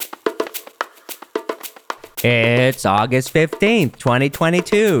It's August 15th,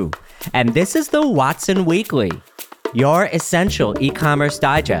 2022, and this is the Watson Weekly, your essential e-commerce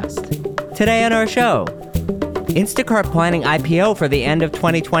digest. Today on our show, Instacart planning IPO for the end of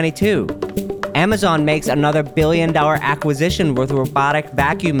 2022. Amazon makes another billion-dollar acquisition with robotic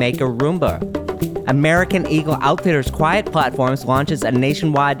vacuum maker Roomba. American Eagle Outfitters Quiet Platforms launches a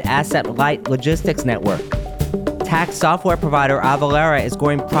nationwide asset-light logistics network. Tax software provider Avalara is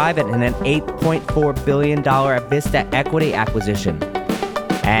going private in an $8.4 billion Vista Equity acquisition.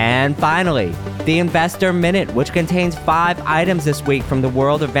 And finally, the Investor Minute, which contains 5 items this week from the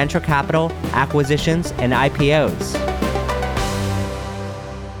world of venture capital, acquisitions, and IPOs.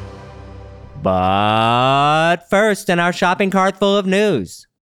 But first, in our shopping cart full of news,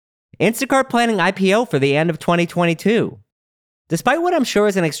 Instacart planning IPO for the end of 2022. Despite what I'm sure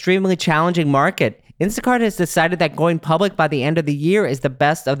is an extremely challenging market, Instacart has decided that going public by the end of the year is the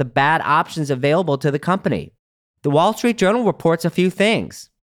best of the bad options available to the company. The Wall Street Journal reports a few things.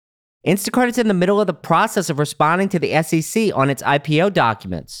 Instacart is in the middle of the process of responding to the SEC on its IPO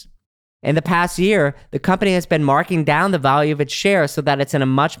documents. In the past year, the company has been marking down the value of its shares so that it's in a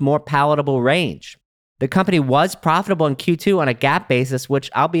much more palatable range. The company was profitable in Q2 on a GAAP basis,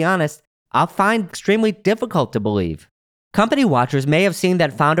 which, I'll be honest, I'll find extremely difficult to believe. Company watchers may have seen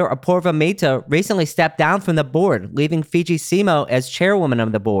that founder Apoorva Mehta recently stepped down from the board, leaving Fiji Simo as chairwoman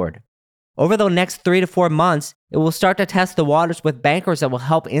of the board. Over the next 3 to 4 months, it will start to test the waters with bankers that will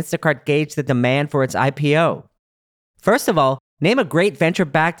help Instacart gauge the demand for its IPO. First of all, name a great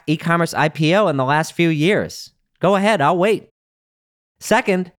venture-backed e-commerce IPO in the last few years. Go ahead, I'll wait.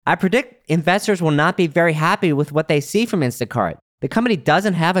 Second, I predict investors will not be very happy with what they see from Instacart. The company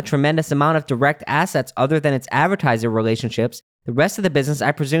doesn't have a tremendous amount of direct assets other than its advertiser relationships. The rest of the business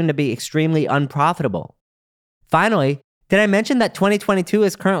I presume to be extremely unprofitable. Finally, did I mention that 2022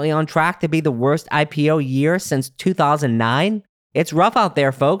 is currently on track to be the worst IPO year since 2009? It's rough out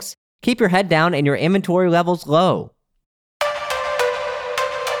there, folks. Keep your head down and your inventory levels low.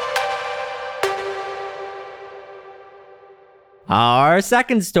 Our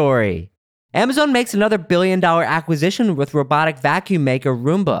second story. Amazon makes another billion-dollar acquisition with robotic vacuum maker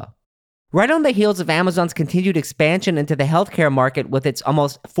Roomba. Right on the heels of Amazon's continued expansion into the healthcare market with its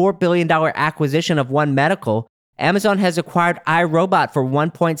almost $4 billion acquisition of One Medical, Amazon has acquired iRobot for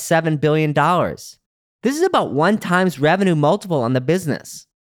 $1.7 billion. This is about 1x revenue multiple on the business.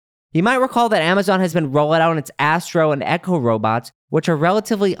 You might recall that Amazon has been rolling out its Astro and Echo robots, which are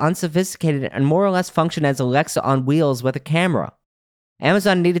relatively unsophisticated and more or less function as Alexa on wheels with a camera.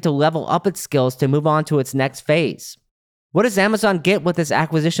 Amazon needed to level up its skills to move on to its next phase. What does Amazon get with this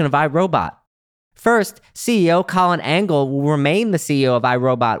acquisition of iRobot? First, CEO Colin Angle will remain the CEO of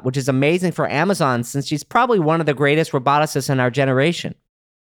iRobot, which is amazing for Amazon since she's probably one of the greatest roboticists in our generation.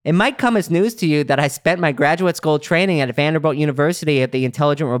 It might come as news to you that I spent my graduate school training at Vanderbilt University at the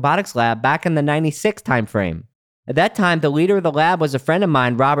Intelligent Robotics Lab back in the '96 timeframe. At that time, the leader of the lab was a friend of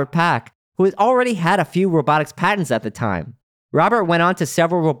mine, Robert Pack, who had already had a few robotics patents at the time. Robert went on to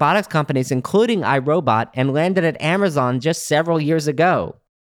several robotics companies, including iRobot, and landed at Amazon just several years ago.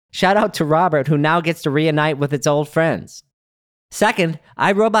 Shout out to Robert, who now gets to reunite with its old friends. Second,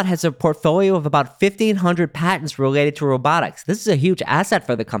 iRobot has a portfolio of about 1,500 patents related to robotics. This is a huge asset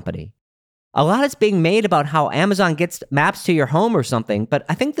for the company. A lot is being made about how Amazon gets maps to your home or something, but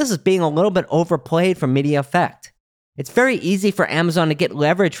I think this is being a little bit overplayed for media effect. It's very easy for Amazon to get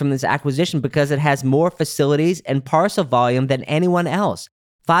leverage from this acquisition because it has more facilities and parcel volume than anyone else.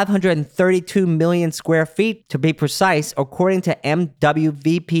 532 million square feet to be precise, according to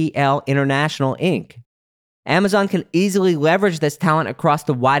MWVPL International Inc. Amazon can easily leverage this talent across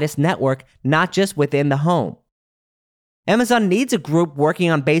the widest network, not just within the home. Amazon needs a group working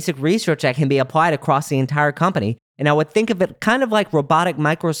on basic research that can be applied across the entire company, and I would think of it kind of like robotic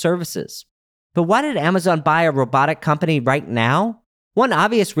microservices. But why did Amazon buy a robotic company right now? One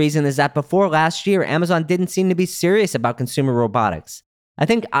obvious reason is that before last year, Amazon didn't seem to be serious about consumer robotics. I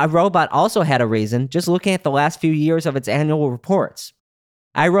think iRobot also had a reason, just looking at the last few years of its annual reports.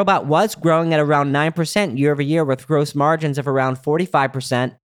 iRobot was growing at around 9% year over year with gross margins of around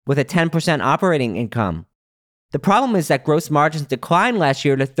 45% with a 10% operating income. The problem is that gross margins declined last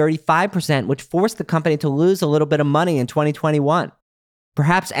year to 35%, which forced the company to lose a little bit of money in 2021.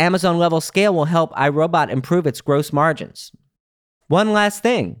 Perhaps Amazon-level scale will help iRobot improve its gross margins. One last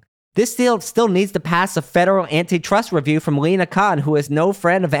thing. This deal still needs to pass a federal antitrust review from Lena Khan, who is no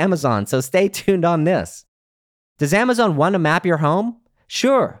friend of Amazon, so stay tuned on this. Does Amazon want to map your home?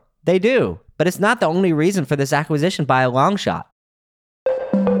 Sure, they do, but it's not the only reason for this acquisition by a long shot.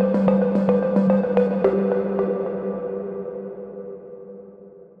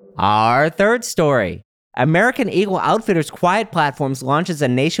 Our third story. American Eagle Outfitters Quiet Platforms launches a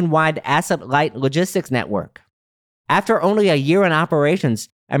nationwide asset-light logistics network. After only a year in operations,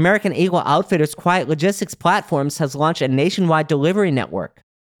 American Eagle Outfitters Quiet Logistics Platforms has launched a nationwide delivery network.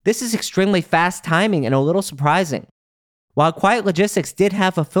 This is extremely fast timing and a little surprising. While Quiet Logistics did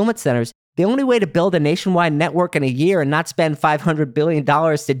have fulfillment centers, the only way to build a nationwide network in a year and not spend $500 billion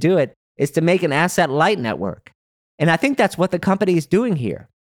to do it is to make an asset-light network. And I think that's what the company is doing here.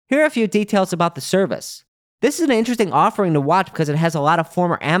 Here are a few details about the service. This is an interesting offering to watch because it has a lot of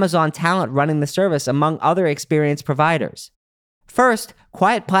former Amazon talent running the service among other experienced providers. First,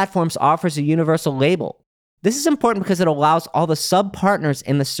 Quiet Platforms offers a universal label. This is important because it allows all the sub-partners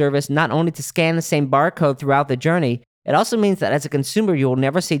in the service not only to scan the same barcode throughout the journey, it also means that as a consumer, you will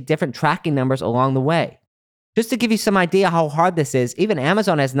never see different tracking numbers along the way. Just to give you some idea how hard this is, even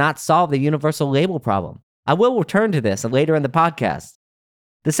Amazon has not solved the universal label problem. I will return to this later in the podcast.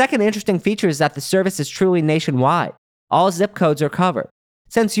 The second interesting feature is that the service is truly nationwide. All zip codes are covered.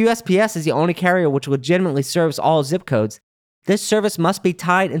 Since USPS is the only carrier which legitimately serves all zip codes, this service must be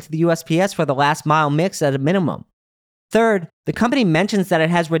tied into the USPS for the last mile mix at a minimum. Third, the company mentions that it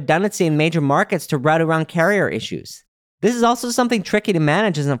has redundancy in major markets to route around carrier issues. This is also something tricky to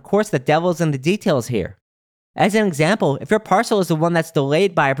manage, and of course the devil is in the details here. As an example, if your parcel is the one that's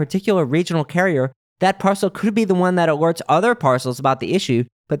delayed by a particular regional carrier, that parcel could be the one that alerts other parcels about the issue,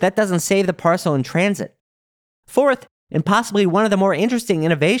 but that doesn't save the parcel in transit. Fourth, and possibly one of the more interesting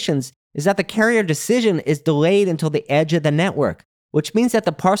innovations, is that the carrier decision is delayed until the edge of the network, which means that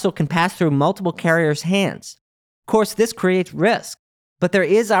the parcel can pass through multiple carriers' hands. Of course, this creates risk, but there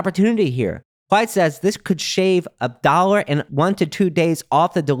is opportunity here. Quiet says this could shave $1 and 1 to 2 days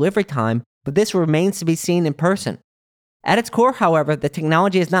off the delivery time, but this remains to be seen in person. At its core, however, the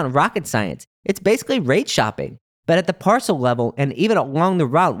technology is not rocket science. It's basically rate shopping, but at the parcel level and even along the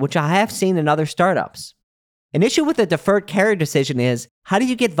route, which I have seen in other startups. An issue with the deferred carrier decision is, how do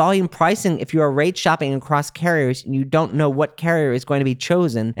you get volume pricing if you are rate shopping across carriers and you don't know what carrier is going to be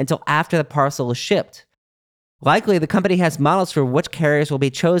chosen until after the parcel is shipped? Likely, the company has models for which carriers will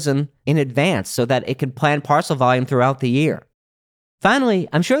be chosen in advance so that it can plan parcel volume throughout the year. Finally,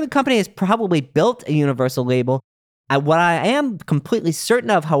 I'm sure the company has probably built a universal label. What I am completely certain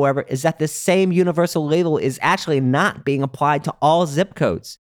of, however, is that this same universal label is actually not being applied to all zip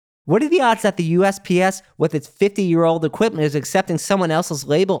codes. What are the odds that the USPS, with its 50-year-old equipment, is accepting someone else's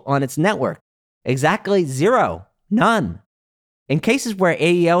label on its network? Exactly 0. None. In cases where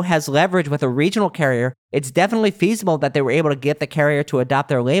AEO has leverage with a regional carrier, it's definitely feasible that they were able to get the carrier to adopt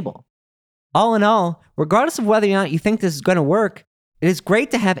their label. All in all, regardless of whether or not you think this is going to work, it is great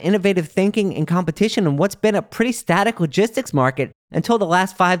to have innovative thinking and competition in what's been a pretty static logistics market until the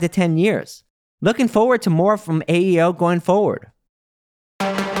last 5 to 10 years. Looking forward to more from AEO going forward.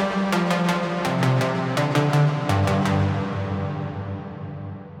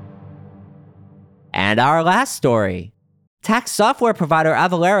 And our last story. Tax software provider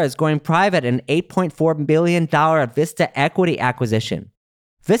Avalara is going private in $8.4 billion Vista Equity acquisition.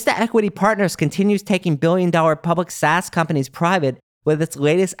 Vista Equity Partners continues taking billion-dollar public SaaS companies private with its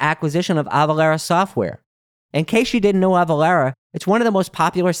latest acquisition of Avalara software. In case you didn't know Avalara, it's one of the most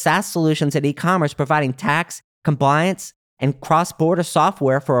popular SaaS solutions in e-commerce, providing tax, compliance, and cross-border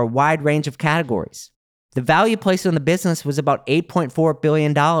software for a wide range of categories. The value placed on the business was about $8.4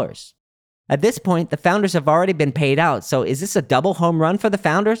 billion. At this point, the founders have already been paid out, so is this a double home run for the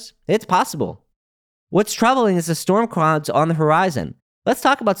founders? It's possible. What's troubling is the storm clouds on the horizon. Let's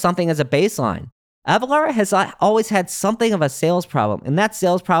talk about something as a baseline. Avalara has always had something of a sales problem, and that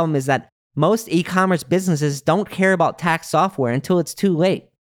sales problem is that most e-commerce businesses don't care about tax software until it's too late.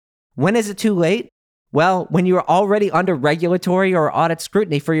 When is it too late? Well, when you are already under regulatory or audit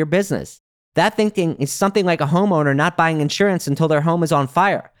scrutiny for your business. That thinking is something like a homeowner not buying insurance until their home is on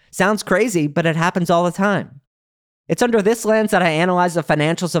fire. Sounds crazy, but it happens all the time. It's under this lens that I analyze the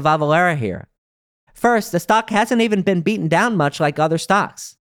financials of Avalara here. First, the stock hasn't even been beaten down much like other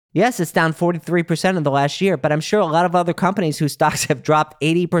stocks. Yes, it's down 43% in the last year, but I'm sure a lot of other companies whose stocks have dropped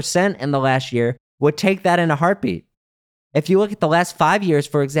 80% in the last year would take that in a heartbeat. If you look at the last 5 years,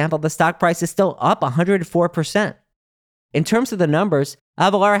 for example, the stock price is still up 104%. In terms of the numbers,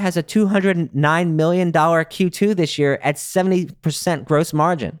 Avalara has a $209 million Q2 this year at 70% gross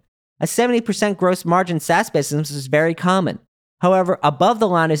margin. A 70% gross margin SaaS business is very common. However, above the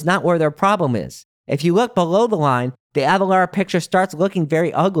line is not where their problem is. If you look below the line, the Avalara picture starts looking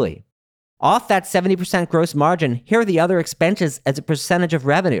very ugly. Off that 70% gross margin, here are the other expenses as a percentage of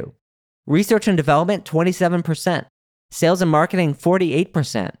revenue. Research and development, 27%. Sales and marketing,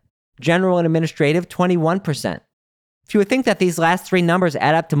 48%. General and administrative, 21%. If you would think that these last three numbers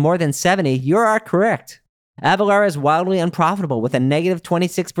add up to more than 70, you are correct. Avalara is wildly unprofitable with a negative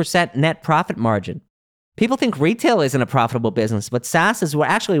 26% net profit margin. People think retail isn't a profitable business, but SaaS is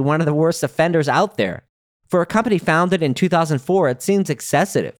actually one of the worst offenders out there. For a company founded in 2004, it seems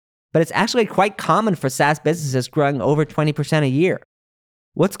excessive, but it's actually quite common for SaaS businesses growing over 20% a year.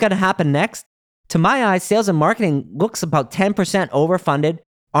 What's going to happen next? To my eyes, sales and marketing looks about 10% overfunded,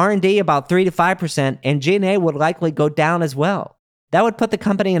 R&D about 3 to 5%, and G&A would likely go down as well. That would put the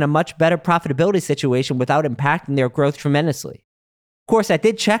company in a much better profitability situation without impacting their growth tremendously. Of course, I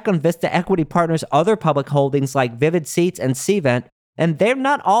did check on Vista Equity Partners' other public holdings like Vivid Seats and Cvent, and they're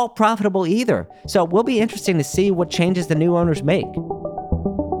not all profitable either, so it will be interesting to see what changes the new owners make.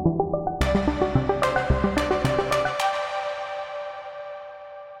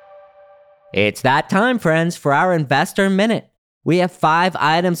 It's that time, friends, for our Investor Minute. We have 5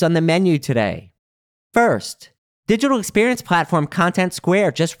 items on the menu today. First, digital experience platform Content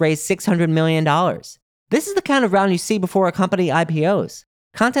Square just raised $600 million. This is the kind of round you see before a company IPOs.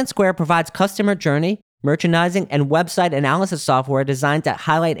 Content Square provides customer journey, merchandising, and website analysis software designed to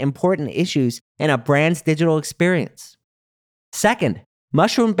highlight important issues in a brand's digital experience. Second,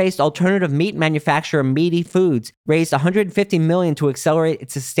 mushroom-based alternative meat manufacturer Meaty Foods raised $150 million to accelerate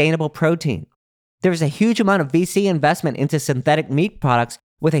its sustainable protein. There is a huge amount of VC investment into synthetic meat products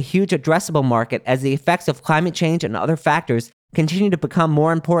with a huge addressable market as the effects of climate change and other factors continue to become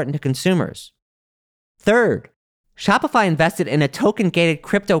more important to consumers. Third, Shopify invested in a token-gated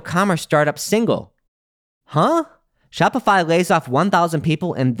crypto commerce startup Single. Huh? Shopify lays off 1,000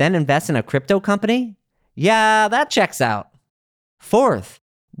 people and then invests in a crypto company? Yeah, that checks out. Fourth,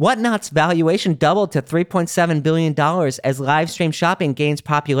 Whatnot's valuation doubled to $3.7 billion as live stream shopping gains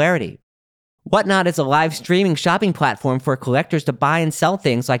popularity. Whatnot is a live streaming shopping platform for collectors to buy and sell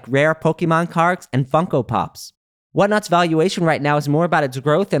things like rare Pokemon cards and Funko Pops. Whatnot's valuation right now is more about its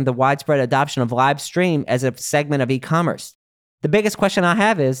growth and the widespread adoption of live stream as a segment of e-commerce. The biggest question I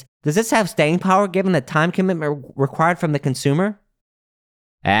have is, does this have staying power given the time commitment required from the consumer?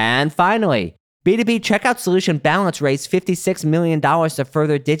 And finally, B2B checkout solution Balance raised $56 million to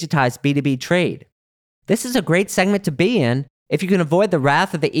further digitize B2B trade. This is a great segment to be in if you can avoid the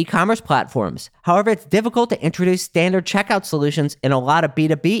wrath of the e-commerce platforms. However, it's difficult to introduce standard checkout solutions in a lot of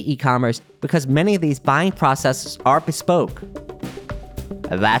B2B e-commerce because many of these buying processes are bespoke.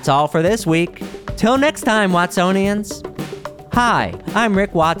 That's all for this week. Till next time, Watsonians. Hi, I'm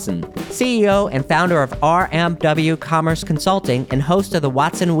Rick Watson, CEO and founder of RMW Commerce Consulting and host of the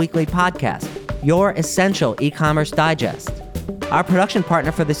Watson Weekly podcast, your essential e-commerce digest. Our production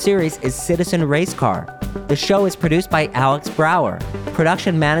partner for the series is Citizen Race Car. The show is produced by Alex Brower,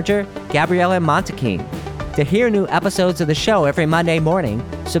 production manager Gabriella Montequin. To hear new episodes of the show every Monday morning,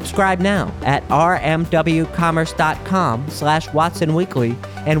 subscribe now at rmwcommerce.com/Watson Weekly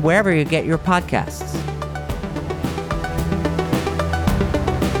and wherever you get your podcasts.